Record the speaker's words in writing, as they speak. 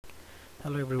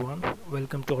Hello everyone,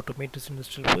 welcome to Automated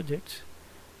Industrial Projects.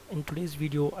 In today's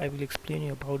video I will explain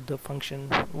you about the function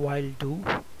while do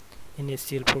in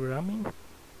SCL programming.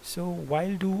 So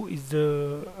while do is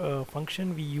the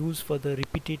function we use for the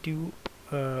repetitive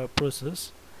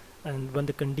process, and when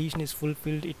the condition is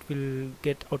fulfilled it will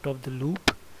get out of the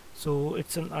loop. So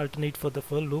it's an alternate for the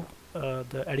for loop.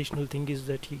 The additional thing is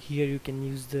that here you can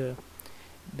use the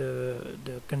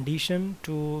condition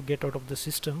to get out of the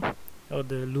system or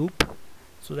the loop.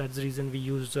 So that's the reason we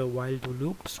use the while do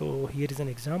loop. So here is an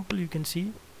example you can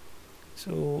see.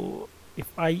 So if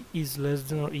I is less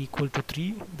than or equal to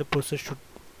 3, the process should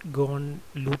go on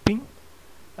looping,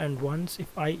 and once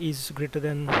if I is greater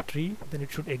than 3, then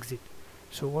it should exit.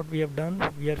 So what we have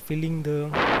done, we are filling the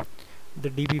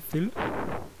db fill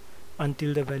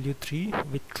until the value 3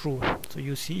 with true. So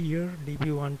you see here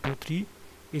db1 2 3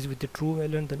 is with the true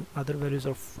value and then other values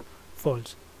are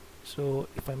false. So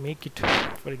if I make it,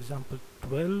 for example,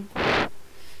 12,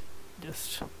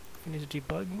 just finish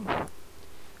debugging,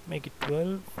 make it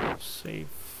 12, save,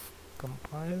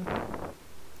 compile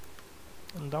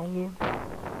and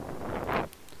download.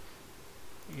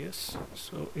 Yes,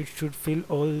 so it should fill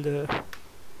all the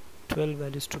 12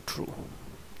 values to true.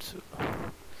 So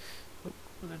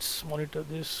let's monitor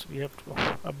this. We have to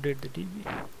update the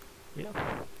db.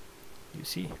 Yeah, you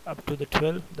see up to the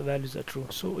 12 the values are true.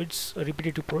 So it's a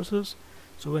repetitive process.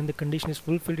 So when the condition is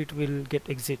fulfilled it will get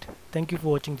exit. Thank you for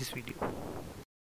watching this video.